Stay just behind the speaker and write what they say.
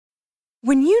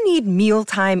When you need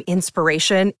mealtime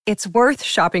inspiration, it's worth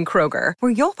shopping Kroger,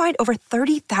 where you'll find over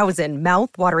 30,000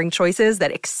 mouth-watering choices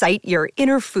that excite your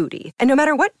inner foodie. And no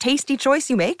matter what tasty choice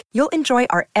you make, you'll enjoy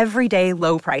our everyday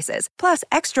low prices, plus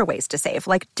extra ways to save,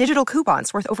 like digital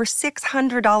coupons worth over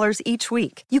 $600 each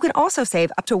week. You can also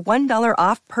save up to $1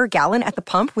 off per gallon at the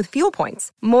pump with fuel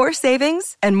points. More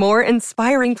savings and more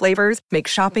inspiring flavors make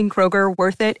shopping Kroger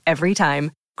worth it every time.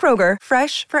 Kroger,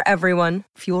 fresh for everyone.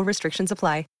 Fuel restrictions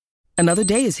apply. Another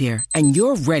day is here, and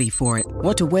you're ready for it.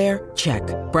 What to wear? Check.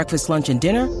 Breakfast, lunch, and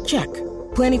dinner? Check.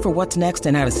 Planning for what's next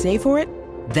and how to save for it?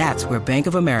 That's where Bank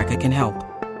of America can help.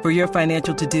 For your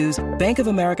financial to-dos, Bank of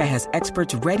America has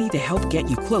experts ready to help get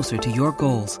you closer to your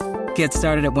goals. Get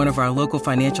started at one of our local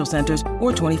financial centers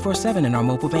or 24/7 in our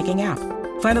mobile banking app.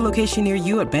 Find a location near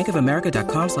you at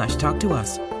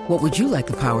bankofamerica.com/talktous. What would you like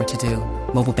the power to do?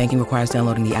 Mobile banking requires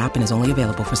downloading the app and is only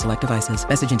available for select devices.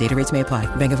 Message and data rates may apply.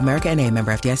 Bank of America N.A.,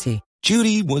 member FDIC.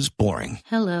 Judy was boring.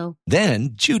 Hello.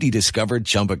 Then Judy discovered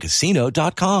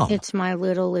ChumbaCasino.com. It's my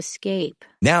little escape.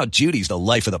 Now Judy's the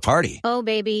life of the party. Oh,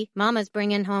 baby, mama's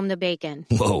bringing home the bacon.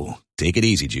 Whoa, take it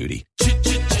easy, Judy.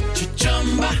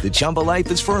 The Chumba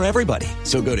life is for everybody.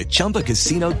 So go to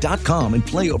ChumbaCasino.com and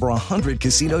play over 100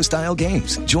 casino-style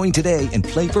games. Join today and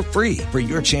play for free for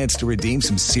your chance to redeem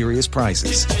some serious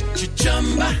prizes.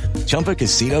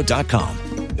 ChumbaCasino.com.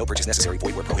 No purchase necessary.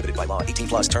 Void where prohibited by law.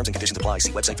 18+ terms and conditions apply.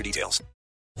 See website for details.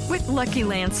 With Lucky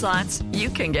Land Slots, you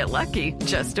can get lucky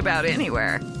just about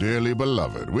anywhere. Dearly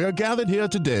beloved, we are gathered here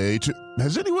today to...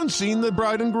 Has anyone seen the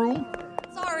bride and groom?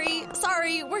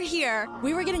 Sorry, we're here.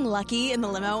 We were getting lucky in the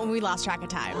limo and we lost track of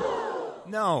time.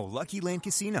 No, Lucky Land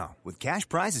Casino, with cash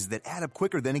prizes that add up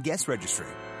quicker than a guest registry.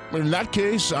 In that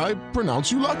case, I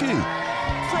pronounce you lucky.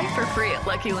 Play for free at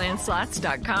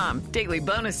LuckyLandSlots.com. Daily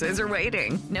bonuses are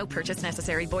waiting. No purchase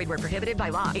necessary. Void where prohibited by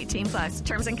law. 18+.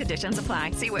 Terms and conditions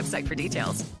apply. See website for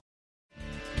details.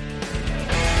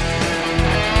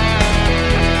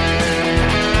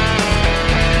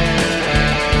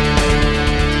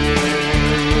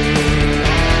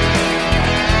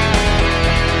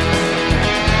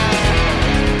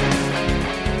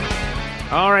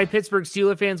 All right, Pittsburgh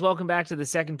Steelers fans, welcome back to the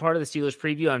second part of the Steelers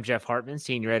preview. I'm Jeff Hartman,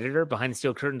 senior editor,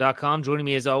 BehindTheSteelCurtain.com. Joining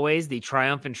me as always, the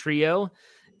triumphant trio,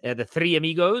 the three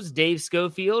amigos, Dave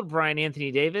Schofield, Brian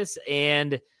Anthony Davis,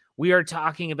 and we are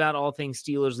talking about all things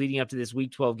Steelers leading up to this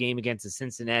Week 12 game against the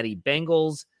Cincinnati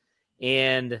Bengals.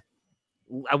 And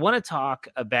I want to talk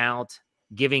about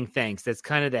giving thanks. That's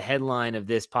kind of the headline of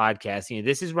this podcast. You know,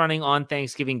 this is running on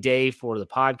Thanksgiving Day for the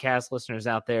podcast listeners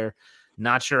out there.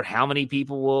 Not sure how many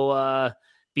people will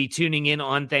be tuning in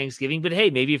on Thanksgiving, but hey,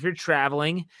 maybe if you're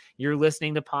traveling, you're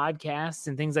listening to podcasts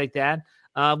and things like that.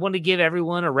 I want to give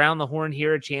everyone around the horn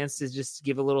here a chance to just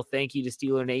give a little thank you to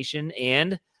Steeler Nation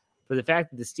and for the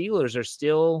fact that the Steelers are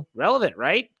still relevant,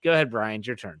 right? Go ahead, Brian, it's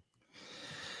your turn.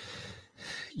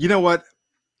 You know what?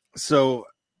 So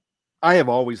I have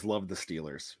always loved the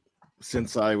Steelers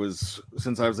since I was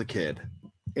a kid.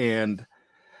 And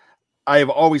I have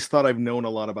always thought I've known a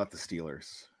lot about the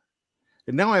Steelers.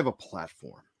 And now I have a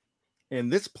platform.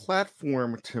 And this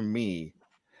platform to me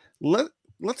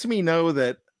lets me know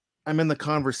that I'm in the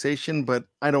conversation, but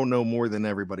I don't know more than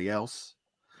everybody else.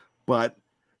 But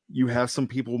you have some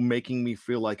people making me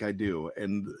feel like I do.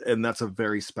 And that's a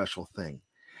very special thing.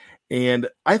 And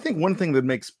I think one thing that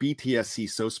makes BTSC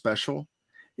so special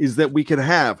is that we can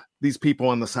have these people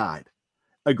on the side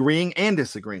agreeing and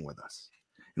disagreeing with us.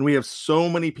 And we have so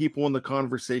many people in the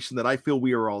conversation that I feel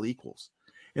we are all equals.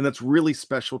 And that's really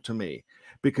special to me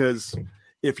because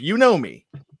if you know me,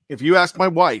 if you asked my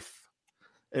wife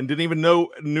and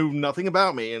knew nothing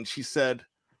about me, and she said,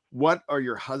 what's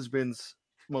your husband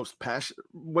most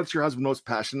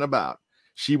passionate about?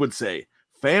 She would say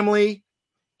family,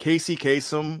 Casey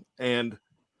Kasem, and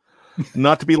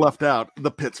not to be left out,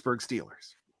 the Pittsburgh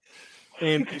Steelers.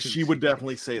 And she would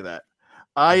definitely say that.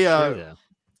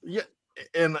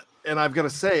 And I've got to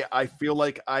say, I feel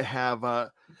like I have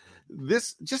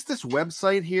this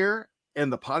website here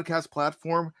and the podcast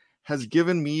platform has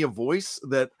given me a voice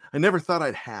that I never thought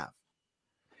I'd have.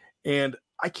 And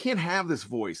I can't have this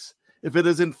voice if it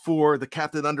isn't for the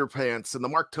Captain Underpants and the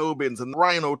Mark Tobins and the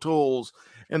Ryan O'Tolls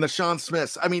and the Sean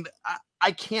Smiths. I mean,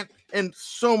 I can't, and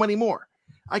so many more.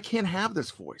 I can't have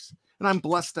this voice, and I'm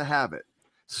blessed to have it.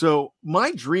 So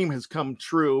my dream has come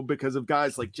true because of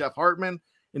guys like Jeff Hartman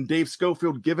and Dave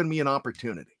Schofield giving me an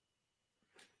opportunity.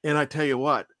 And I tell you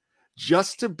what,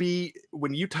 just to be,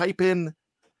 when you type in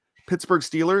Pittsburgh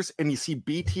Steelers and you see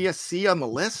BTSC on the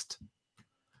list,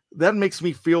 that makes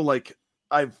me feel like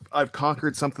I've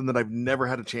conquered something that I've never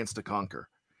had a chance to conquer.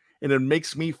 And it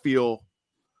makes me feel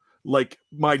like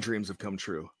my dreams have come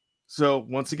true. So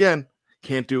once again,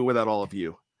 can't do it without all of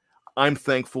you. I'm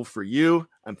thankful for you.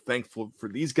 I'm thankful for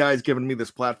these guys giving me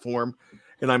this platform.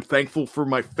 And I'm thankful for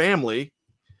my family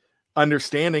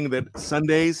understanding that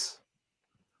Sundays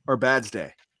are Bad's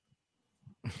Day.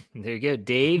 There you go.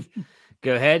 Dave,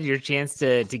 go ahead. Your chance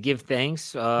to give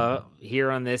thanks here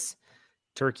on this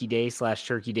Turkey Day /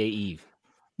 Turkey Day Eve.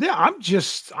 Yeah,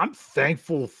 I'm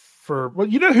thankful for, well,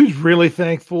 you know who's really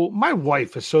thankful? My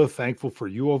wife is so thankful for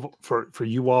you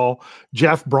all,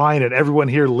 Jeff, Brian, and everyone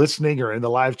here listening or in the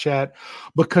live chat,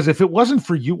 because if it wasn't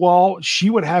for you all, she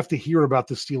would have to hear about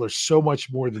the Steelers so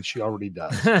much more than she already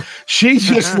does. She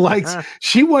just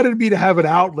she wanted me to have an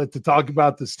outlet to talk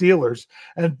about the Steelers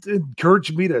and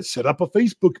encouraged me to set up a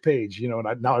Facebook page,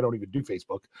 and now I don't even do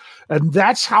Facebook. And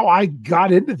that's how I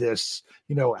got into this,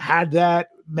 had that,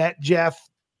 met Jeff.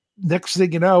 Next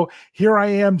thing you know, here I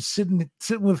am sitting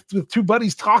with two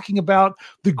buddies talking about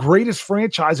the greatest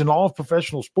franchise in all of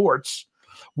professional sports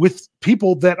with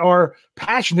people that are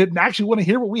passionate and actually want to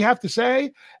hear what we have to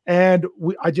say. And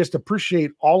I just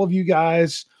appreciate all of you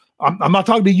guys. I'm not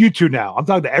talking to you two now. I'm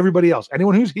talking to everybody else,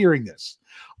 anyone who's hearing this.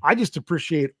 I just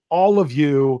appreciate all of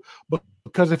you,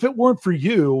 because if it weren't for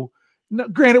you,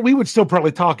 granted, we would still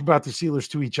probably talk about the Steelers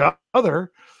to each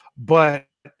other, but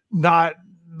not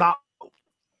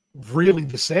really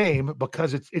the same,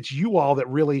 because it's you all that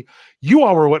really, you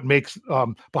all are what makes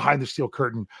Behind the Steel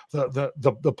Curtain the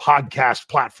podcast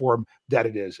platform that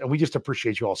it is. And we just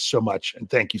appreciate you all so much. And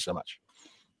thank you so much.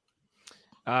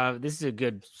 This is a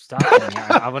good stop.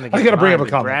 I want to. I got to bring up a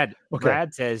comment.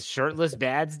 Brad says shirtless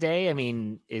Bad's Day. I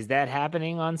mean, is that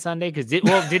happening on Sunday? Because did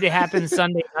it happen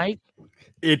Sunday night?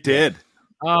 It did.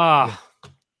 The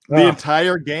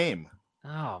entire game.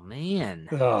 Oh man.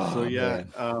 So yeah.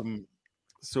 Man.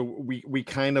 So we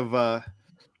kind of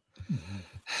you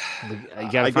gotta I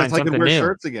find guess I something could wear new.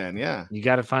 shirts again. Yeah. You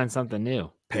got to find something new.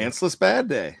 Pantsless Bad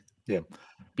Day. Yeah.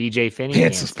 BJ Finney.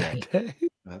 Pantsless Bad Day.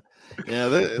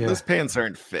 Those pants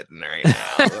aren't fitting right now.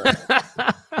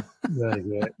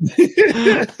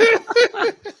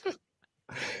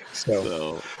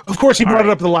 So, of course, he brought it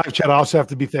up in the live chat. I also have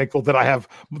to be thankful that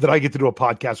I get to do a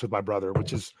podcast with my brother,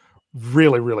 which is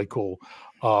really, really cool.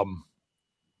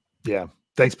 Yeah.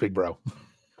 Thanks, big bro.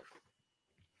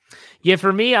 Yeah,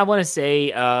 for me, I want to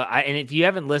say, and if you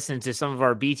haven't listened to some of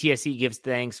our BTSC Gives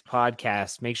Thanks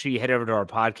podcasts, make sure you head over to our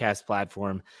podcast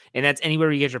platform. And that's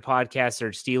anywhere you get your podcasts,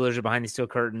 search Steelers or Behind the Steel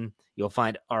Curtain. You'll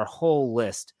find our whole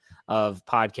list of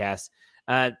podcasts.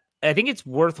 I think it's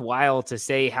worthwhile to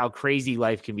say how crazy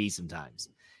life can be sometimes.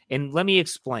 And let me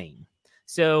explain.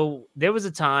 So there was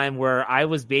a time where I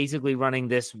was basically running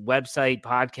this website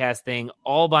podcast thing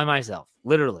all by myself.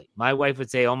 Literally, my wife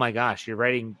would say, "Oh my gosh, you're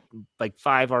writing like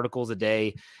 5 articles a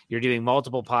day. You're doing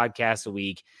multiple podcasts a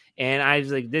week." And I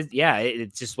was like,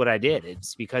 it's just what I did.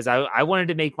 It's because I wanted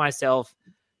to make myself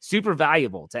super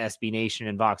valuable to SB Nation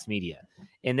and Vox Media.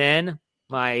 And then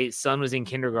my son was in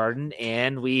kindergarten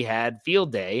and we had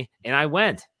field day, and I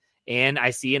went and I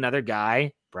see another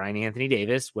guy, Brian Anthony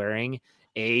Davis, wearing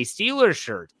a Steelers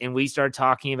shirt. And we start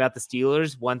talking about the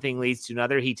Steelers. One thing leads to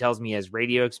another. He tells me he has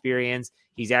radio experience.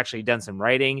 He's actually done some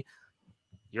writing.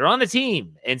 You're on the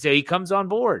team. And so he comes on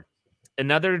board.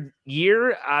 Another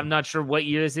year, I'm not sure what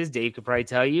year this is. Dave could probably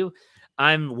tell you.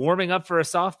 I'm warming up for a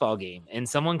softball game, and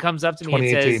someone comes up to me and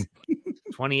says,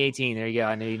 2018. There you go.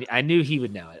 I knew he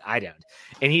would know it. I don't.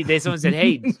 And someone said,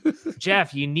 "Hey,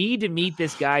 Jeff, you need to meet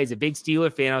this guy. He's a big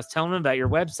Steeler fan. I was telling him about your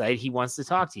website. He wants to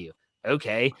talk to you."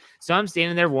 Okay. So I'm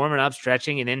standing there warming up,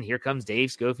 stretching, and then here comes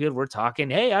Dave Schofield. We're talking.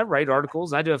 Hey, I write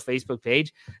articles. I do a Facebook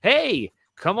page. Hey,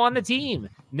 come on the team.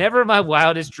 Never in my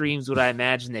wildest dreams would I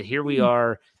imagine that here we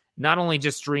are, not only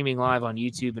just streaming live on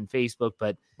YouTube and Facebook,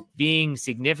 but being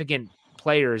significant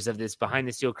players of this Behind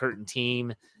the Steel Curtain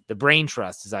team, the brain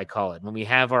trust, as I call it. When we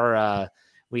have our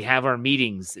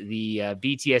meetings, the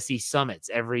BTSC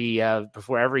summits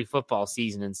before every football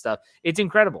season and stuff. It's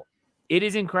incredible. It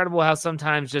is incredible how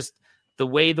sometimes just the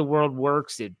way the world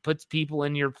works, it puts people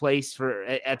in your place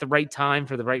at the right time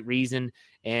for the right reason,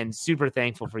 and super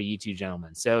thankful for you two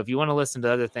gentlemen. So if you want to listen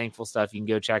to other thankful stuff, you can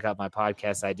go check out my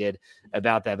podcast I did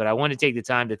about that. But I want to take the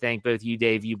time to thank both you,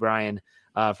 Dave, you, Brian,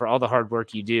 for all the hard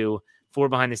work you do for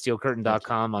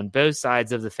BehindTheSteelCurtain.com on both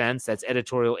sides of the fence. That's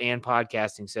editorial and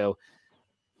podcasting. So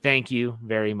thank you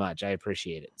very much. I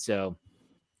appreciate it. So,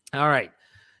 all right.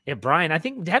 Yeah, Brian,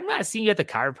 hadn't I seen you at the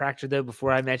chiropractor though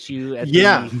before I met you?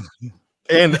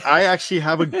 And I actually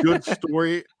have a good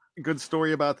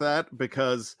story about that,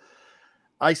 because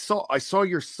I saw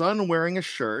your son wearing a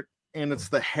shirt, and it's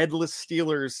the headless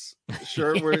Steelers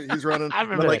shirt where he's running. I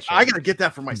remember. I got to get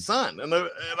that for my son, and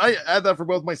I had that for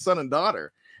both my son and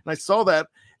daughter. And I saw that,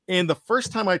 And the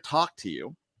first time I talked to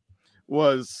you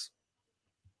was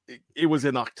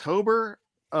in October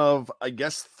of, I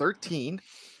guess, 13.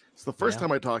 It's the first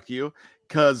time I talked to you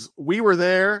because we were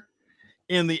there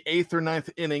in the 8th or 9th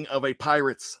inning of a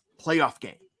Pirates playoff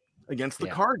game against the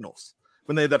Cardinals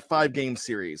when they had that 5-game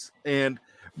series. And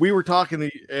we were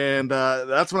talking, and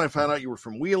that's when I found out you were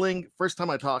from Wheeling. First time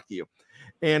I talked to you.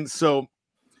 And so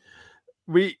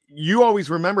you always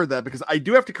remembered that, because I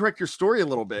do have to correct your story a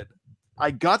little bit.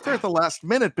 I got there at the last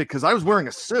minute because I was wearing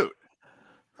a suit.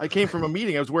 I came from a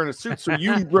meeting. I was wearing a suit. So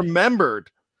you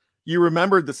remembered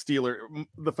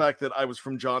the fact that I was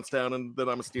from Johnstown and that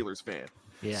I'm a Steelers fan.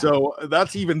 Yeah. So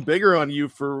that's even bigger on you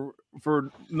for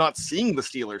not seeing the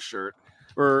Steelers shirt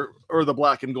or the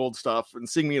black and gold stuff and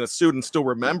seeing me in a suit and still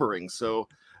remembering. So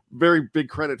very big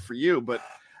credit for you. But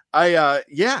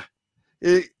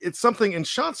it's something. And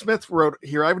Sean Smith wrote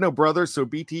here, I have no brothers, so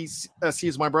BTSC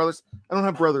is my brothers. I don't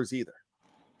have brothers either.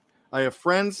 I have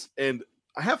friends and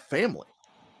I have family.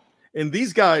 And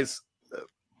these guys,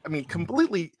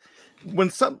 completely, when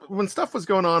stuff was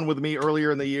going on with me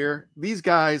earlier in the year, these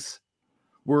guys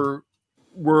were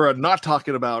not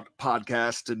talking about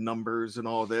podcasts and numbers and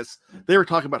all of this. They were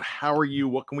talking about how are you,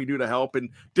 what can we do to help, and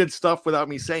did stuff without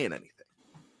me saying anything,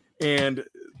 and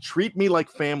treat me like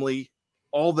family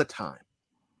all the time.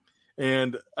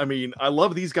 And I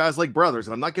love these guys like brothers,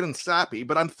 and I'm not getting sappy,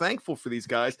 but I'm thankful for these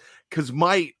guys because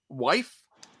my wife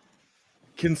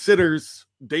considers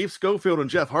Dave Schofield and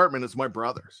Jeff Hartman as my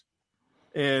brothers,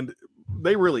 and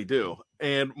they really do.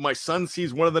 And my son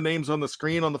sees one of the names on the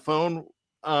screen on the phone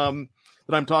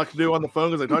that I'm talking to on the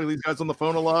phone, because I talk to these guys on the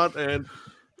phone a lot, and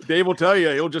Dave will tell you,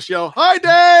 he'll just yell, "Hi,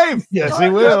 Dave!" Yes, he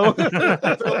will.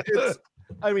 So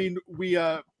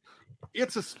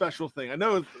it's a special thing. I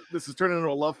know this is turning into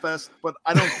a love fest, but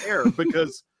I don't care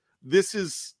because this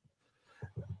is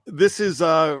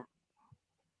a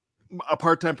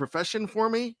part-time profession for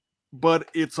me, but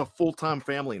it's a full-time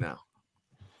family now.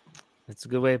 That's a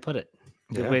good way to put it.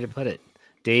 Good way to put it.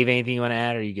 Dave, anything you want to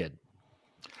add, or are you good?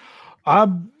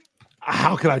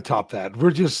 How can I top that?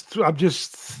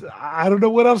 I don't know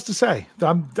what else to say.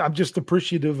 I'm just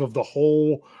appreciative of the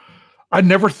whole. I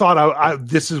never thought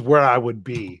this is where I would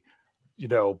be,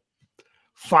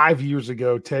 5 years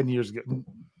ago, 10 years ago.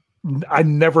 I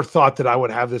never thought that I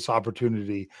would have this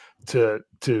opportunity to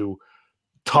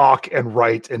talk and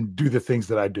write and do the things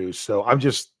that I do. So I'm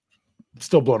just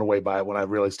still blown away by it when I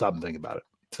really stop and think about it.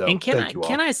 So, and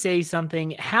can I say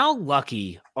something? How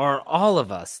lucky are all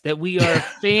of us that we are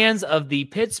fans of the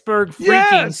Pittsburgh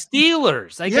freaking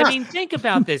Steelers? Think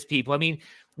about this, people.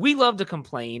 We love to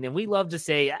complain and we love to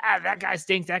say, that guy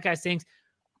stinks, that guy stinks.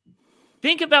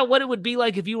 Think about what it would be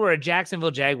like if you were a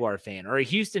Jacksonville Jaguar fan or a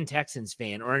Houston Texans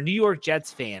fan or a New York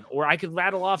Jets fan, or I could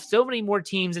rattle off so many more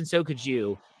teams, and so could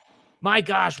you. My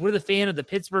gosh, we're the fan of the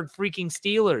Pittsburgh freaking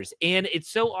Steelers. And it's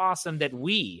so awesome that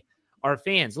we are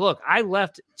fans. Look, I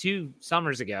left 2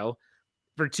 summers ago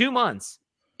for 2 months,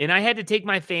 and I had to take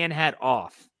my fan hat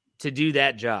off to do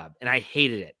that job. And I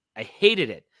hated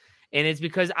it. And it's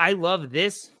because I love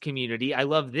this community. I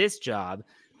love this job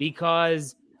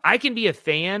because I can be a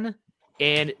fan,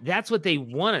 and that's what they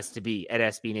want us to be at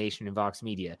SB Nation and Vox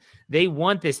Media. They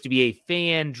want this to be a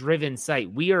fan-driven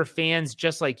site. We are fans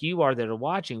just like you are that are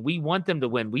watching. We want them to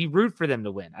win. We root for them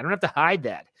to win. I don't have to hide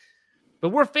that. But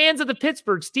we're fans of the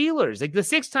Pittsburgh Steelers, like the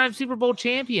 6-time Super Bowl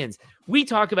champions. We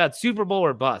talk about Super Bowl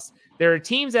or bust. There are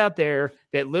teams out there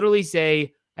that literally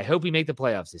say, I hope we make the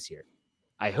playoffs this year.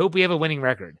 I hope we have a winning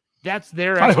record. That's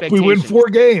their expectation. I hope we win 4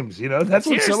 games. That's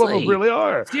what some of them really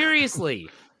are. Seriously.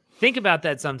 Think about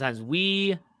that sometimes.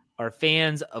 We are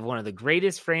fans of one of the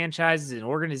greatest franchises and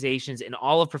organizations in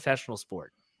all of professional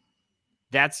sport.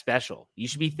 That's special. You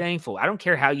should be thankful. I don't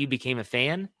care how you became a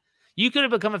fan. You could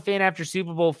have become a fan after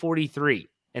Super Bowl 43,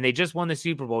 and they just won the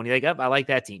Super Bowl, and you're like, I like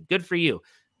that team. Good for you.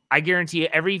 I guarantee you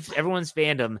everyone's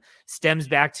fandom stems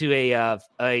back to a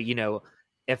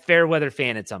fair weather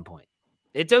fan at some point.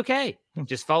 It's okay.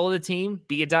 Just follow the team.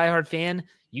 Be a diehard fan.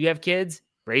 You have kids.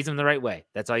 Raise them the right way.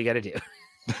 That's all you got to do.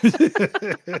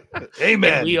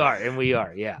 Amen. And we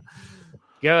are. Yeah.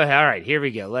 Go ahead. All right, here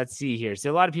we go. Let's see here.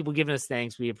 So a lot of people giving us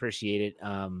thanks. We appreciate it.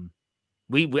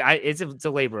 It's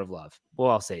a labor of love. Well,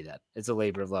 I'll say that. It's a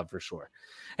labor of love for sure.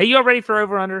 Hey, you all ready for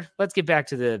over under? Let's get back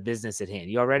to the business at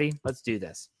hand. You all ready? Let's do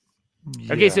this.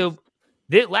 Yeah. Okay, so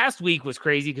last week was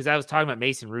crazy because I was talking about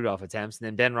Mason Rudolph attempts, and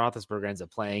then Ben Roethlisberger ends up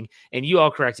playing, and you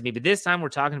all corrected me. But this time we're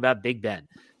talking about Big Ben.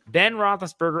 Ben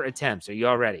Roethlisberger attempts. Are you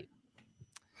all ready?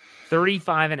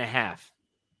 35.5.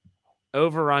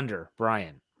 Over under,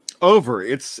 Brian. Over.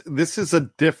 This is a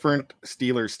different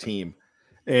Steelers team,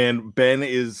 and Ben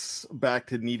is back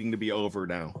to needing to be over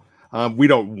now. We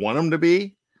don't want them to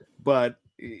be, but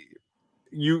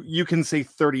you can say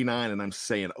 39, and I'm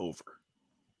saying over.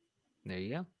 There you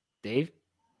go. Dave?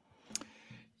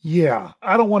 Yeah,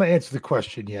 I don't want to answer the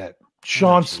question yet.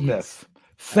 Sean Smith,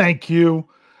 thank you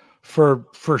for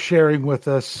sharing with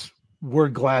us. We're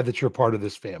glad that you're part of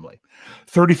this family.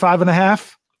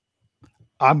 35.5.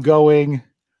 I'm going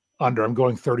under. I'm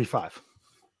going 35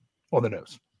 on the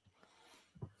nose.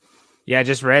 Yeah, I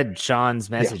just read Sean's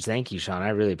message. Yeah. Thank you, Sean. I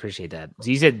really appreciate that. So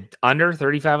you said under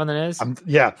 35 on the nose?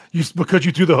 Because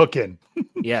you threw the hook in.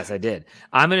 Yes, I did.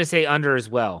 I'm going to say under as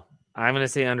well.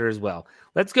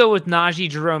 Let's go with Najee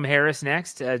Jerome Harris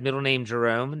next. Middle name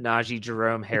Jerome, Najee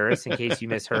Jerome Harris, in case you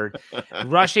misheard.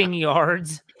 Rushing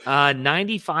yards,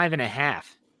 95.5.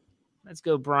 Let's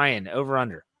go, Brian. Over,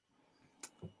 under.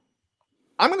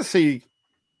 I'm going to say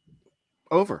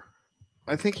over.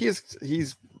 I think he's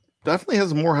definitely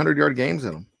has more 100-yard games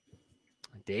in him.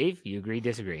 Dave, you agree,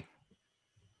 disagree?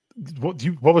 What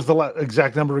was the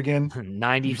exact number again?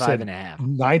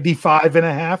 95.5.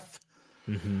 95.5?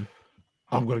 Mm-hmm.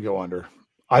 I'm going to go under.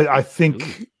 I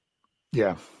think,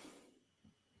 yeah.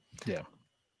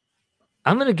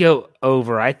 I'm going to go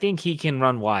over. I think he can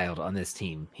run wild on this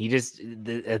team. He just,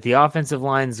 the offensive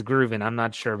line's grooving. I'm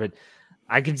not sure, but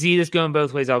I can see this going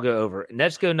both ways. I'll go over.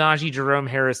 Let's go Najee Jerome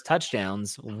Harris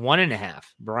touchdowns, 1.5.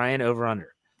 Brian, over,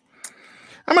 under.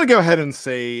 I'm going to go ahead and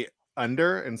say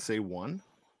under and say 1,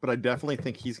 but I definitely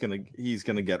think he's going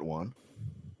to get 1.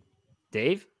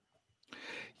 Dave?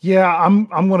 Yeah, I'm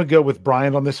going to go with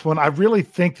Brian on this one. I really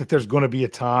think that there's going to be a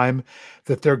time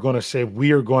that they're going to say,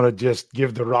 we are going to just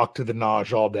give the rock to the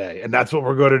Naj all day. And that's what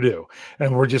we're going to do.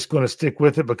 And we're just going to stick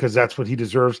with it because that's what he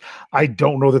deserves. I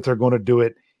don't know that they're going to do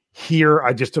it here.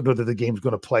 I just don't know that the game's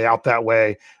going to play out that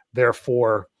way.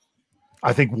 Therefore,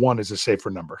 I think 1 is a safer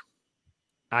number.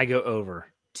 I go over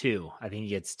 2. I think he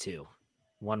gets 2.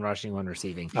 1 rushing, 1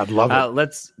 receiving. I'd love it.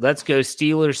 Let's go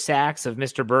Steelers sacks of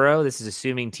Mr. Burrow. This is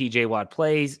assuming TJ Watt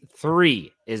plays.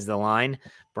 3 is the line.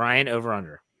 Brian, over,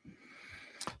 under.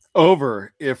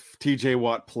 Over if TJ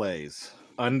Watt plays.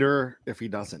 Under if he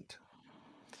doesn't.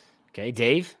 Okay,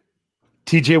 Dave?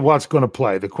 TJ Watt's going to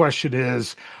play. The question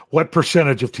is, what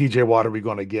percentage of TJ Watt are we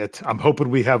going to get? I'm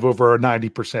hoping we have over a 90%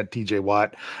 TJ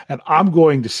Watt. And I'm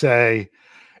going to say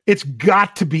it's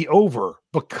got to be over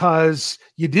because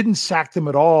you didn't sack them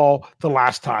at all the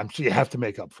last time, so you have to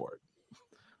make up for it.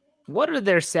 What are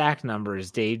their sack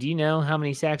numbers, Dave? Do you know how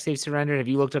many sacks they've surrendered? Have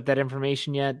you looked up that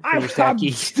information yet? I'm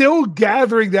still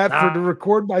gathering that to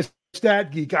record my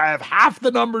Stat Geek. I have half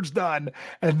the numbers done,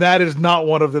 and that is not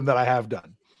one of them that I have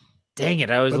done. Dang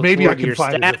it! I was maybe I can your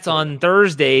find stats on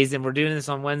Thursdays, and we're doing this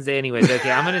on Wednesday, anyways.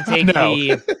 Okay, I'm going to take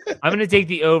I'm going to take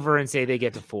the over and say they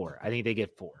get to 4. I think they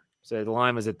get 4. So the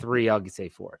line was at 3. I'll say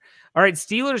 4. All right,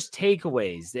 Steelers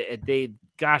takeaways.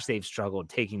 They've struggled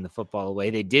taking the football away.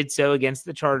 They did so against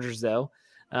the Chargers, though.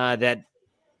 That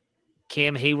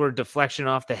Cam Hayward deflection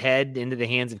off the head into the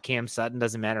hands of Cam Sutton.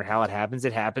 Doesn't matter how it happens.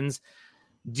 It happens.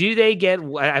 Do they get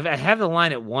 – I have the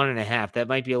line at 1.5. That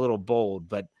might be a little bold,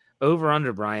 but over,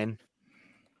 under, Brian.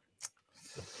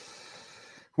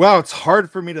 Well, it's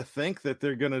hard for me to think that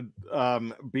they're going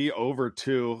to be over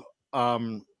 2.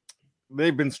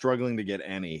 They've been struggling to get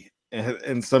any,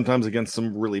 and sometimes against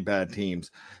some really bad teams.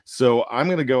 So I'm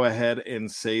going to go ahead and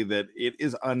say that it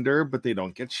is under, but they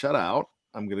don't get shut out.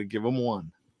 I'm going to give them 1.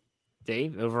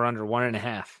 Dave, over, under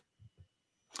 1.5.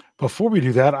 Before we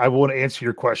do that, I want to answer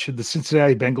your question. The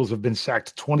Cincinnati Bengals have been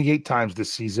sacked 28 times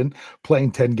this season,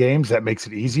 playing 10 games. That makes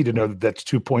it easy to know that that's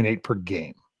 2.8 per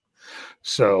game.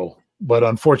 So, but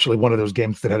unfortunately, one of those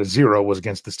games that had a 0 was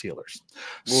against the Steelers.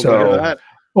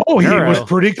 Well, he was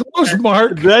pretty close,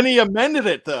 Mark. Then he amended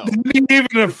it, though. He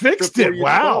even fixed it.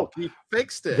 Wow. He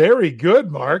fixed it. Very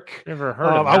good, Mark. Never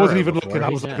heard of I wasn't even before. looking. I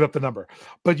was looking up the number.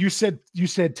 But you said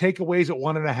takeaways at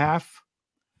 1.5.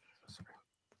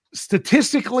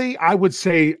 Statistically, I would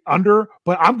say under,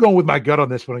 but I'm going with my gut on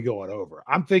this one and going over.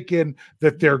 I'm thinking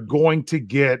that they're going to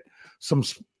get some,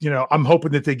 I'm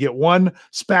hoping that they get one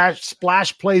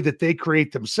splash play that they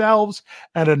create themselves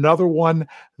and another one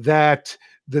that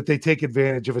they take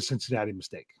advantage of a Cincinnati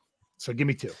mistake. So give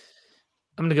me 2.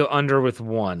 I'm going to go under with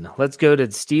 1. Let's go to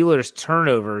Steelers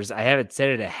turnovers. I have it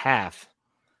set at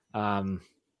 0.5.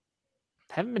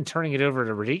 Haven't been turning it over at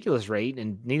a ridiculous rate,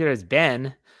 and neither has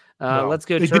Ben. Let's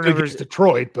go turnovers. They did against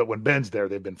Detroit, but when Ben's there,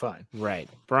 they've been fine. Right.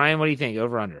 Brian, what do you think?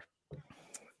 Over, under?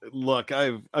 Look,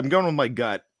 I'm going with my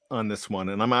gut on this one,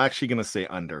 and I'm actually going to say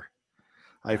under.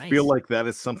 I Nice. feel like that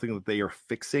is something that they are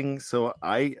fixing, so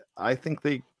I think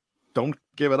they don't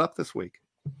give it up this week.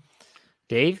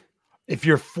 Dave? If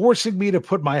you're forcing me to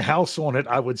put my house on it,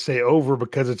 I would say over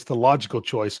because it's the logical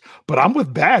choice. But I'm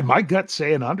with Bad. My gut's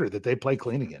saying under that they play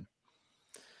clean again.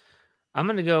 I'm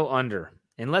going to go under.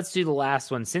 And let's do the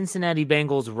last one. Cincinnati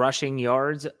Bengals rushing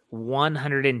yards,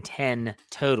 110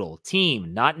 total.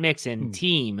 Team, not Mixon,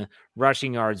 team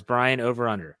rushing yards. Brian, over,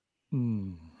 under.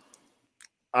 I'm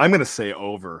going to say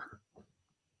over.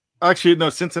 Actually, no,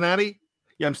 Cincinnati?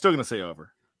 Yeah, I'm still going to say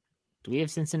over. Do we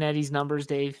have Cincinnati's numbers,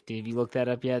 Dave? Have you looked that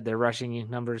up yet? Their rushing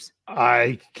numbers?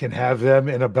 I can have them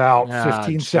in about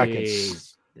 15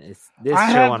 seconds. This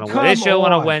show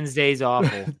on a Wednesday is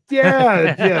awful.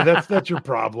 yeah, that's your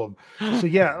problem. So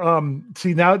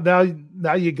see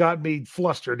now you got me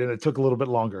flustered, and it took a little bit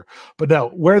longer. But no,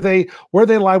 where they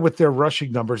lie with their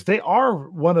rushing numbers, they are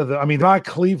one of the. I mean, not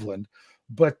Cleveland,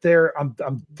 but they're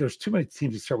there's too many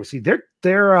teams to start with. See, they're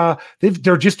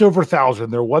just over 1,000.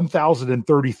 They're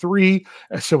 1,033.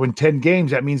 So in 10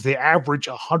 games, that means they average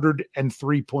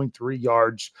 103.3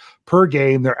 yards per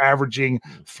game. They're averaging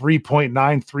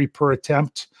 3.93 per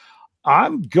attempt.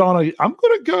 I'm gonna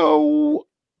go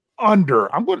under.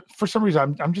 For some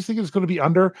reason, I'm just thinking it's going to be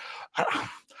under.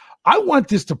 I want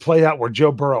this to play out where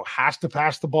Joe Burrow has to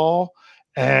pass the ball,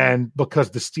 and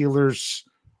because the Steelers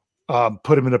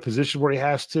put him in a position where he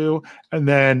has to, and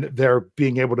then they're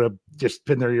being able to just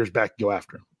pin their ears back and go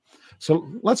after him.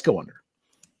 So let's go under.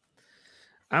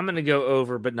 I'm going to go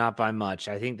over, but not by much.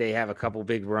 I think they have a couple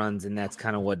big runs, and that's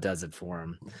kind of what does it for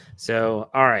them. So,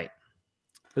 all right,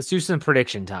 let's do some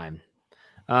prediction time.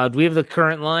 Do we have the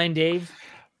current line, Dave?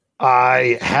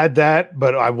 I had that,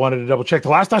 but I wanted to double check. The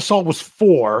last I saw was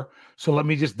 4. So let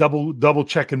me just double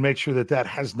check and make sure that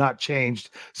has not changed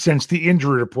since the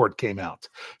injury report came out.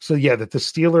 So that the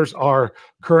Steelers are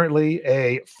currently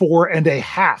a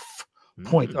 4.5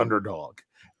 point underdog,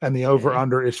 and the over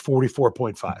under is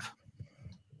 44.5.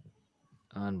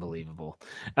 Unbelievable.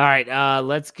 All right,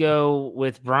 let's go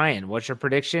with Brian. What's your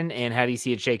prediction, and how do you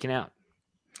see it shaking out?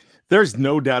 There's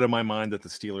no doubt in my mind that the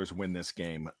Steelers win this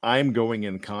game. I'm going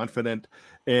in confident,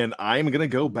 and I'm going to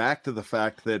go back to the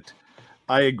fact that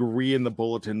I agree in the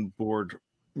bulletin board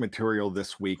material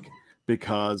this week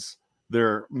because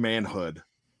their manhood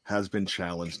has been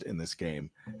challenged in this game.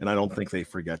 And I don't think they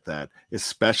forget that,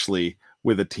 especially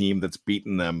with a team that's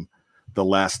beaten them the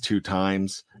last 2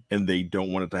 times and they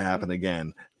don't want it to happen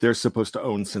again. They're supposed to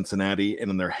own Cincinnati,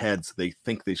 and in their heads, they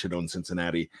think they should own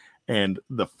Cincinnati. And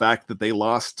the fact that they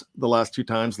lost the last 2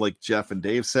 times, like Jeff and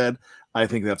Dave said, I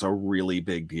think that's a really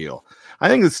big deal. I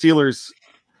think the Steelers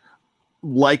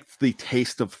liked the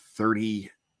taste of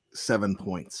 37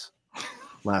 points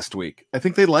last week. I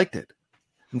think they liked it.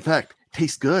 In fact, it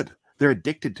tastes good. They're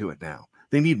addicted to it now.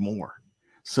 They need more.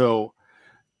 So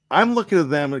I'm looking at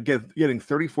them getting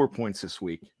 34 points this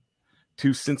week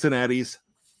to Cincinnati's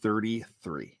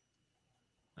 33.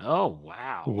 Oh,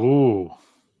 wow. Ooh.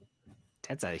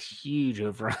 That's a huge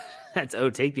over.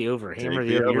 Take the over. Hammer the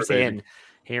the over. over, You're saying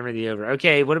hammer the over.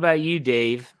 Okay, what about you,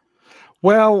 Dave?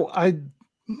 Well,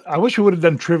 I wish we would have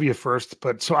done trivia first,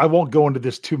 but so I won't go into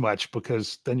this too much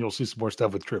because then you'll see some more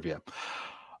stuff with trivia.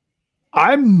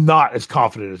 I'm not as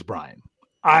confident as Brian.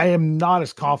 I am not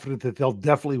as confident that they'll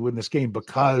definitely win this game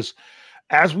because,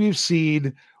 as we've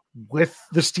seen with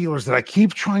the Steelers, that I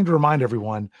keep trying to remind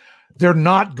everyone, they're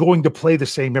not going to play the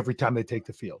same every time they take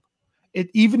the field.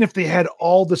 Even if they had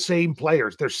all the same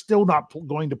players, they're still not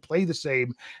going to play the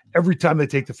same every time they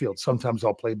take the field. Sometimes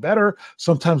they'll play better.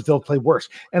 Sometimes they'll play worse.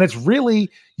 And it's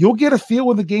really, you'll get a feel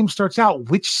when the game starts out,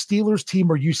 which Steelers team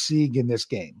are you seeing in this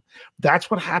game? That's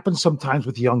what happens sometimes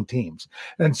with young teams.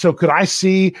 And so could I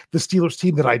see the Steelers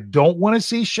team that I don't want to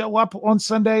see show up on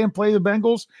Sunday and play the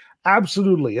Bengals?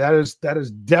 Absolutely. That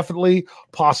is definitely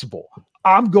possible.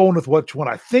 I'm going with which one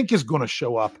I think is going to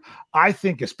show up. I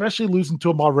think, especially losing to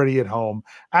them already at home,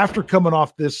 after coming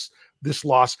off this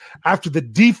loss, after the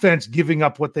defense giving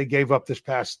up what they gave up this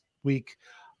past week,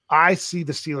 I see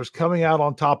the Steelers coming out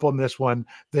on top on this one.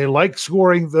 They like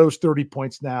scoring those 30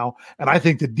 points now, and I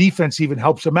think the defense even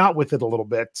helps them out with it a little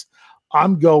bit.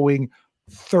 I'm going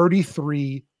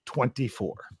 33-24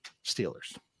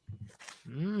 Steelers.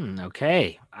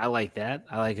 Okay. I like that.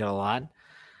 I like it a lot.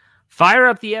 Fire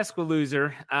up the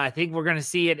Esquiloser. I think we're going to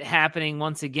see it happening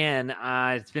once again.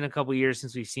 It's been a couple years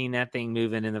since we've seen that thing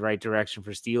moving in the right direction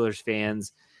for Steelers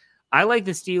fans. I like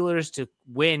the Steelers to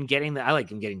win, I like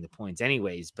them getting the points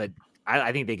anyways, but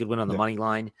I think they could win on the money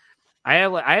line. I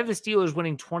have the Steelers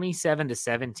winning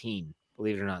 27-17,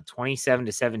 believe it or not,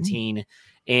 27-17.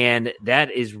 And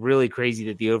that is really crazy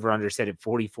that the over-under set at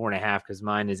 44.5 because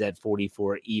mine is at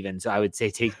 44 even. So I would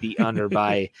say take the under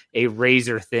by a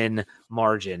razor-thin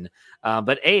margin.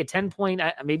 But a 10-point,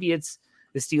 maybe it's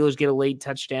the Steelers get a late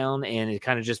touchdown and it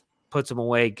kind of just puts them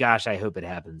away. Gosh, I hope it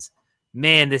happens.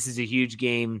 Man, this is a huge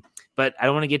game, but I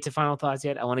don't want to get to final thoughts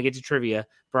yet. I want to get to trivia.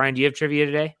 Brian, do you have trivia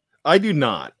today? I do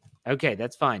not. Okay,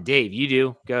 that's fine. Dave, you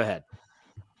do. Go ahead.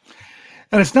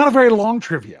 And it's not a very long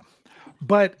trivia,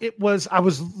 but I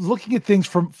was looking at things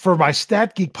for my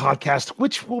Stat Geek podcast,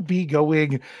 which will be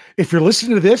going, if you're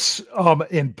listening to this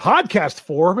in podcast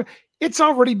form, it's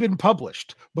already been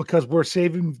published because we're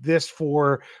saving this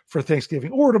for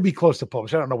Thanksgiving, or it'll be close to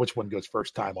publish. I don't know which one goes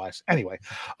first time-wise. Anyway,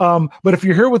 but if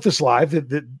you're here with us live,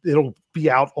 it'll be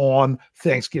out on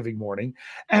Thanksgiving morning.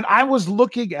 And I was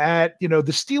looking at, the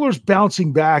Steelers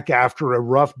bouncing back after a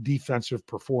rough defensive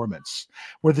performance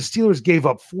where the Steelers gave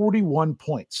up 41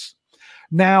 points.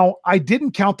 Now, I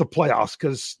didn't count the playoffs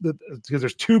because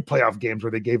there's 2 playoff games where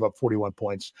they gave up 41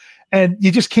 points. And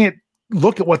you just can't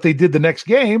look at what they did the next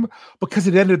game because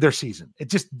it ended their season. It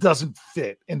just doesn't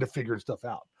fit into figuring stuff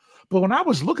out. But when I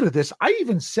was looking at this, I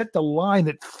even set the line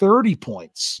at 30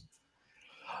 points.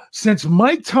 Since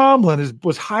Mike Tomlin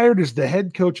was hired as the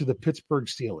head coach of the Pittsburgh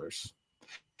Steelers,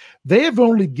 they have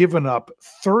only given up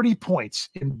 30 points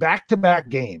in back-to-back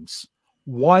games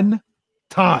one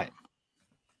time.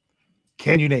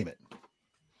 Can you name it?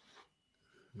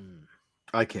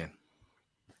 I can.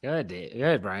 Go ahead, Dave. Go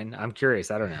ahead, Brian. I'm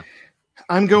curious. I don't know.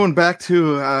 I'm going back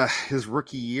to his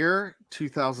rookie year,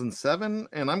 2007,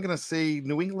 and I'm going to say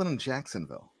New England and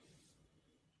Jacksonville.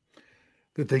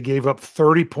 That they gave up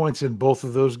 30 points in both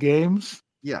of those games?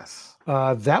 Yes.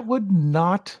 That would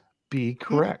not be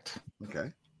correct.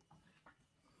 Okay.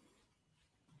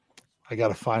 I got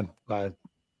to find where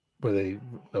they...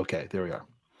 Okay, there we are.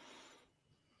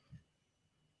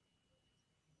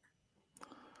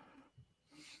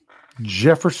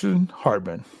 Jefferson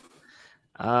Hartman.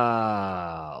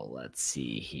 Let's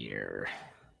see here.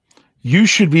 You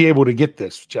should be able to get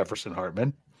this, Jefferson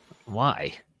Hartman.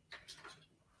 Why?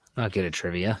 Not good at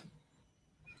trivia.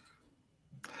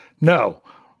 No,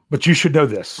 but you should know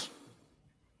this.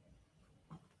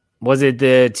 Was it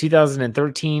the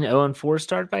 2013 0-4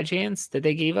 start by chance that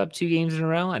they gave up 2 games in a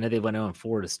row? I know they went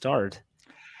 0-4 to start.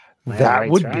 That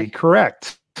would be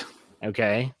correct.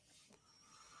 Okay.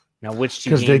 Now, which 2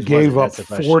 games? Because they gave up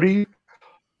 40.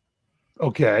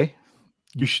 Okay.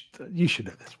 You should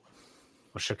know this one.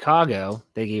 Well, Chicago,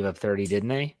 they gave up 30, didn't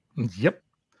they? Yep.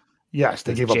 Yes,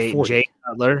 they gave up 40.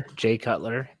 Jay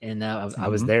Cutler, and I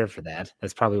was there for that.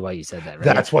 That's probably why you said that, right?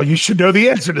 That's why you should know the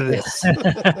answer to this.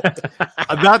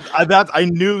 I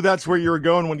knew that's where you were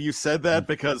going when you said that,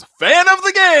 because fan of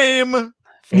the game.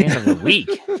 Fan of the week.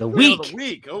 The week. Fan of the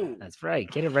week. Oh, that's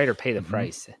right. Get it right or pay the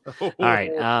price. All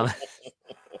right.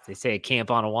 They say at Camp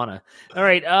Onawana. All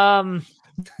right. I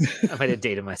might have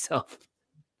dated myself.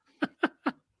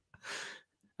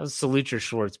 That was Salute Your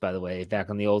Schwartz, by the way, back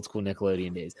on the old school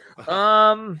Nickelodeon days.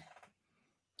 I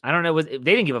don't know. They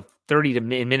didn't give up 30 to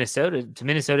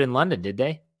Minnesota in London, did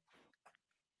they?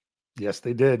 Yes,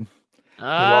 they did. They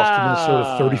lost to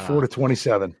Minnesota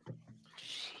 34-27.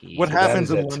 Jeez, what happens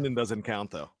in London doesn't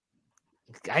count, though.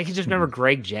 I can just remember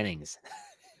Greg Jennings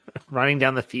running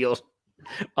down the field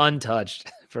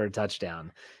untouched for a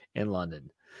touchdown in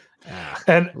London.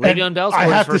 And Le'Veon Bell I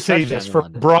have to say this for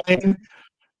Brian.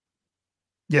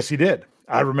 Yes, he did.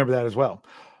 I remember that as well.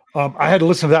 I had to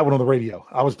listen to that one on the radio.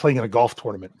 I was playing in a golf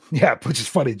tournament. Yeah, which is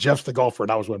funny. Jeff's the golfer,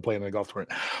 and I was one playing in a golf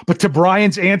tournament. But to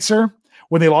Brian's answer,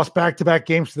 when they lost back-to-back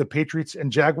games to the Patriots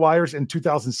and Jaguars in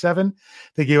 2007,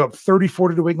 they gave up 34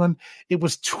 to New England. It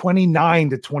was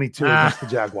 29-22 against the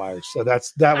Jaguars. So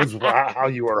that was how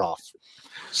you were off.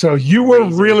 So you were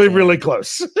really, really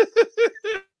close.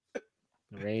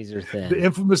 Razor thin. The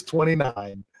infamous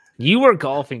 29. You were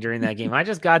golfing during that game. I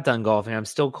just got done golfing. I'm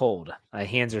still cold. My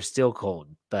hands are still cold,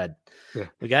 but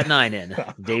we got 9 in.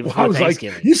 Day before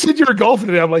Thanksgiving. Like, you said you were golfing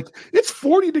today. I'm like, it's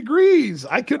 40 degrees.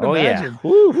 I couldn't imagine. Yeah.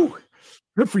 Woo.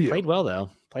 Good for you. Played well,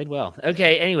 though. Played well.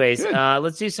 Okay, anyways,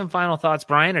 let's do some final thoughts.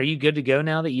 Brian, are you good to go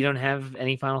now that you don't have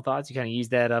any final thoughts? You kind of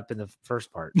used that up in the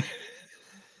first part.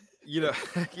 Yeah,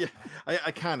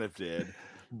 I kind of did.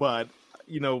 But,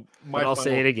 I'll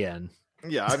say it again.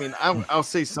 Yeah, I mean, I'll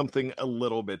say something a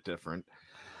little bit different.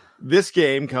 This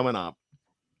game coming up,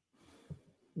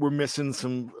 we're missing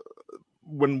some.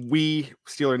 When we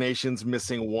Steeler Nation's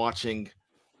missing watching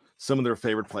some of their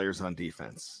favorite players on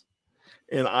defense,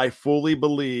 and I fully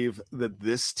believe that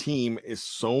this team is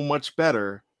so much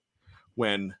better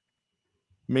when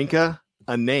Minkah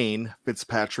Anane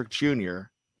Fitzpatrick Jr.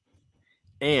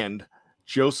 and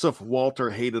Joseph Walter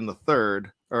Hayden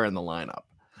III are in the lineup.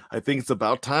 I think it's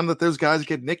about time that those guys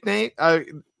get middle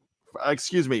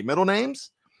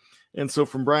names. And so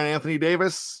from Brian Anthony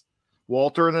Davis,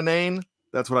 Walter and Anane,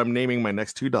 that's what I'm naming my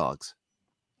next 2 dogs.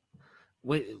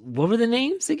 Wait, what were the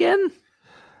names again?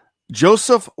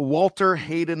 Joseph Walter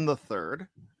Hayden III.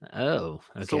 Oh,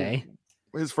 okay.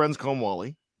 So his friends call him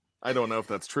Wally. I don't know if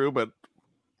that's true, but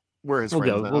we're his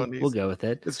friends now. We'll go with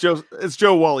it. It's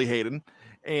Joe Wally Hayden.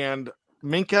 And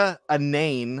Minka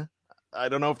Anane. I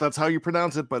don't know if that's how you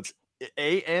pronounce it, but it's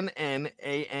Annane.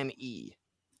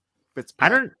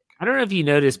 I don't know if you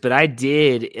noticed, but I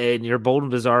did in your Bold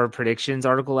and Bizarre predictions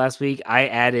article last week. I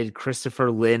added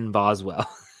Christopher Lynn Boswell.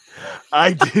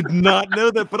 I did not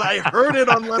know that, but I heard it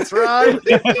on Let's Ride.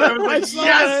 I was like,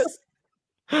 yes.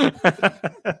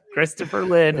 Christopher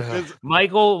Lynn,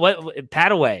 Michael,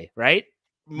 Padaway, right?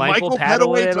 Michael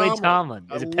Padaway Tomlin.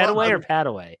 Is it Padaway or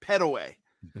Padaway? Padaway.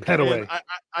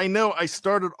 I know I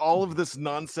started all of this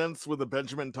nonsense with a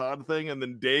Benjamin Todd thing, and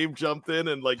then Dave jumped in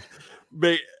and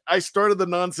I started the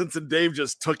nonsense, and Dave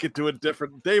just took it to a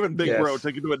different. Dave and Big Bro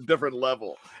took it to a different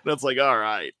level, and it's like, all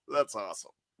right, that's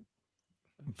awesome.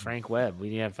 Frank Webb. We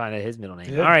need to find out his middle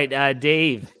name. Yeah. All right,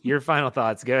 Dave, your final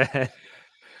thoughts. Go ahead.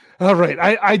 All right,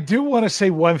 I do want to say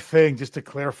one thing just to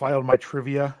clarify on my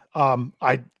trivia.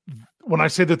 When I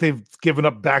say that they've given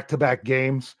up back-to-back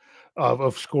games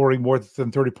of scoring more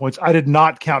than 30 points, I did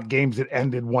not count games that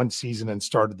ended one season and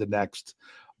started the next.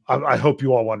 I hope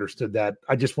you all understood that.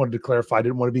 I just wanted to clarify. I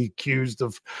didn't want to be accused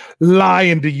of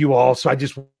lying to you all, so I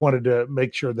just wanted to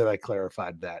make sure that I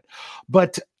clarified that.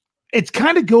 But it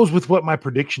kind of goes with what my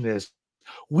prediction is.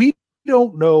 We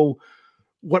don't know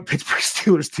what Pittsburgh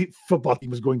Steelers football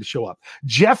team is going to show up.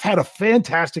 Jeff had a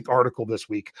fantastic article this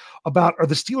week about, are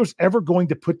the Steelers ever going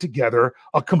to put together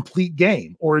a complete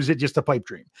game, or is it just a pipe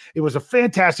dream? It was a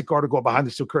fantastic article behind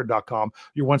thesteelcurtain.com,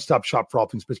 your one-stop shop for all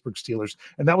things Pittsburgh Steelers.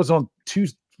 And that was on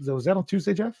Tuesday. Was that on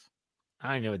Tuesday, Jeff?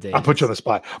 I know what day. I'll put you on the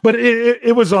spot, but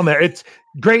it was on there. It's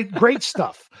great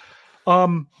stuff.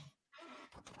 And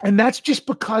that's just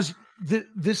because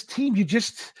this team,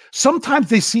 sometimes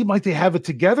they seem like they have it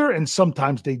together and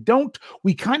sometimes they don't.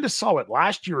 We kind of saw it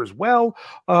last year as well.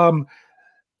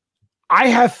 I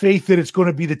have faith that it's going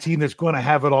to be the team that's going to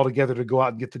have it all together to go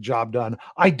out and get the job done.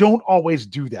 I don't always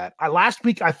do that. Last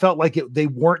week I felt like they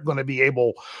weren't going to be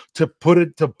able to put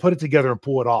it together and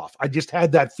pull it off. I just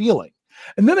had that feeling,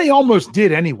 and then they almost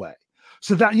did anyway.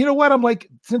 So that, you know what, I'm like,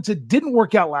 since it didn't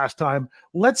work out last time,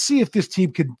 let's see if this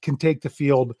team can take the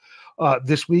field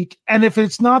this week. And if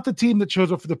it's not the team that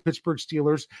shows up for the Pittsburgh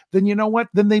Steelers, then you know what?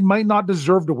 Then they might not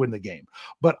deserve to win the game.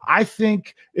 But I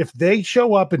think if they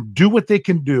show up and do what they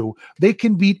can do, they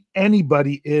can beat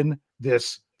anybody in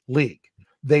this league.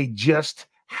 They just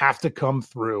have to come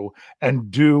through and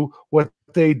do what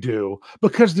they do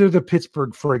because they're the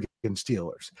Pittsburgh friggin'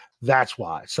 Steelers. That's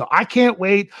why. So I can't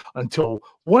wait until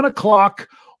 1:00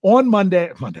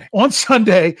 on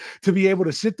Sunday to be able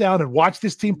to sit down and watch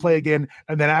this team play again.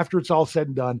 And then after it's all said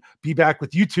and done, be back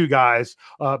with you two guys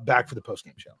back for the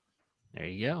postgame show. There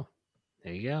you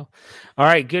go. All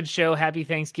right. Good show. Happy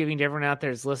Thanksgiving to everyone out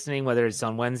there that's listening, whether it's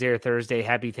on Wednesday or Thursday.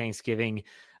 Happy Thanksgiving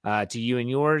to you and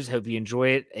yours. Hope you enjoy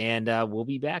it. And we'll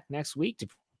be back next week to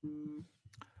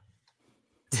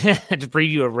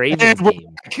preview a Ravens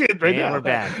game. We're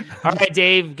back. All right,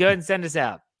 Dave, go ahead and send us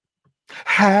out.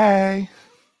 Hi.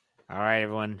 All right,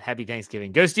 everyone. Happy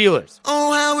Thanksgiving. Go Steelers.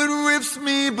 Oh, how it rips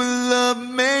me, but love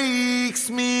makes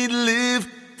me live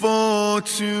for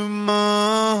tomorrow.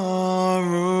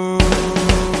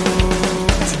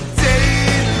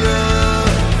 Today, love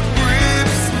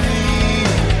rips me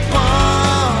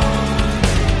apart.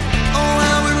 Oh,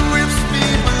 how it rips me,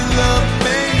 but love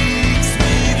makes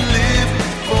me live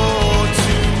for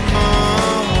tomorrow.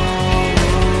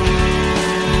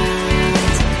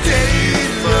 Today,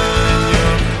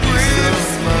 love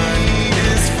rips me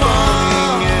as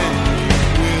far.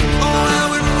 Oh, how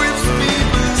it rips me,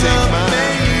 but love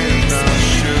makes me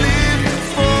live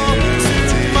for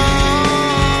tomorrow.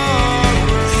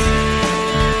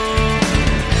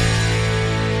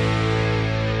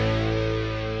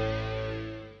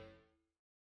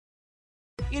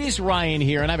 It is Ryan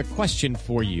here, and I have a question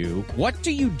for you. What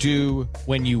do you do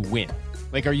when you win?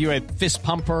 Like, are you a fist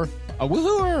pumper, a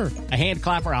woohooer, a hand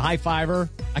clapper, a high fiver?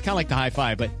 I kind of like the high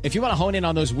five, but if you want to hone in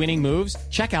on those winning moves,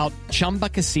 check out Chumba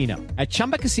Casino. At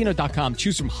ChumbaCasino.com,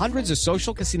 choose from hundreds of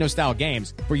social casino-style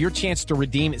games for your chance to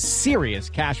redeem serious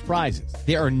cash prizes.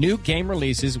 There are new game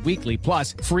releases weekly,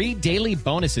 plus free daily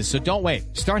bonuses, so don't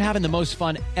wait. Start having the most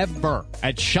fun ever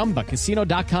at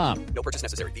ChumbaCasino.com. No purchase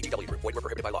necessary. VGW Group. Void where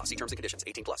prohibited by law. See terms and conditions.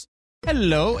 18+.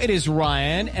 Hello, it is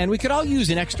Ryan, and we could all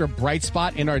use an extra bright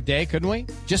spot in our day, couldn't we?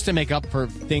 Just to make up for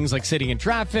things like sitting in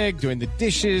traffic, doing the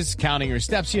dishes, counting your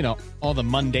steps, you know, all the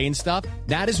mundane stuff.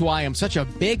 That is why I'm such a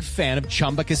big fan of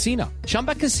Chumba Casino.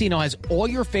 Chumba Casino has all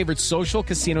your favorite social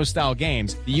casino-style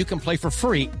games that you can play for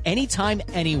free anytime,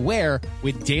 anywhere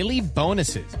with daily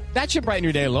bonuses. That should brighten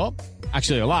your day a little.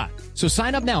 Actually, a lot. So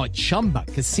sign up now at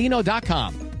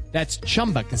ChumbaCasino.com. That's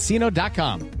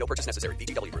ChumbaCasino.com. No purchase necessary.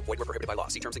 VGW Group. Void where prohibited by law.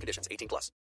 See terms and conditions.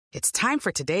 18+. It's time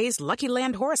for today's Lucky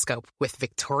Land horoscope with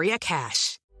Victoria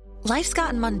Cash. Life's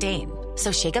gotten mundane,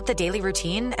 so shake up the daily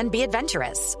routine and be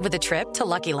adventurous with a trip to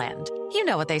Lucky Land. You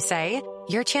know what they say.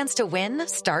 Your chance to win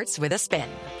starts with a spin.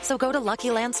 So go to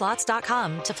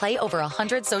LuckyLandSlots.com to play over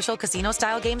 100 social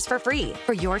casino-style games for free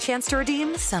for your chance to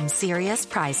redeem some serious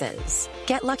prizes.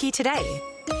 Get lucky today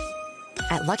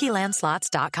at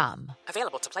LuckyLandSlots.com.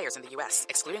 Available to players in the U.S.,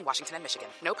 excluding Washington and Michigan.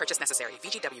 No purchase necessary.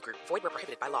 VGW Group. Void where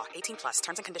prohibited by law. 18+.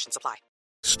 Terms and conditions apply.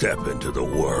 Step into the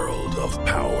world of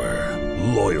power,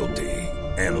 loyalty,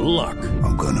 and luck.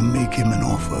 I'm gonna make him an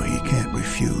offer he can't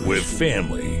refuse. With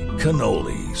family,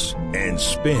 cannolis, and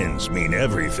spins mean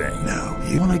everything. Now,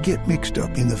 you wanna get mixed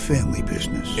up in the family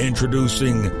business.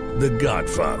 Introducing The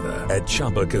Godfather at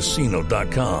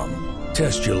ChumbaCasino.com.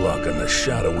 Test your luck in the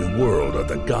shadowy world of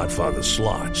The Godfather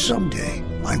slot. Someday,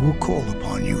 I will call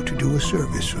upon you to do a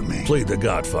service for me. Play The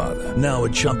Godfather, now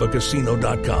at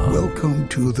ChumbaCasino.com. Welcome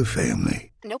to the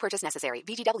family. No purchase necessary.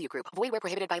 VGW Group. Void where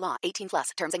prohibited by law.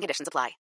 18+. Terms and conditions apply.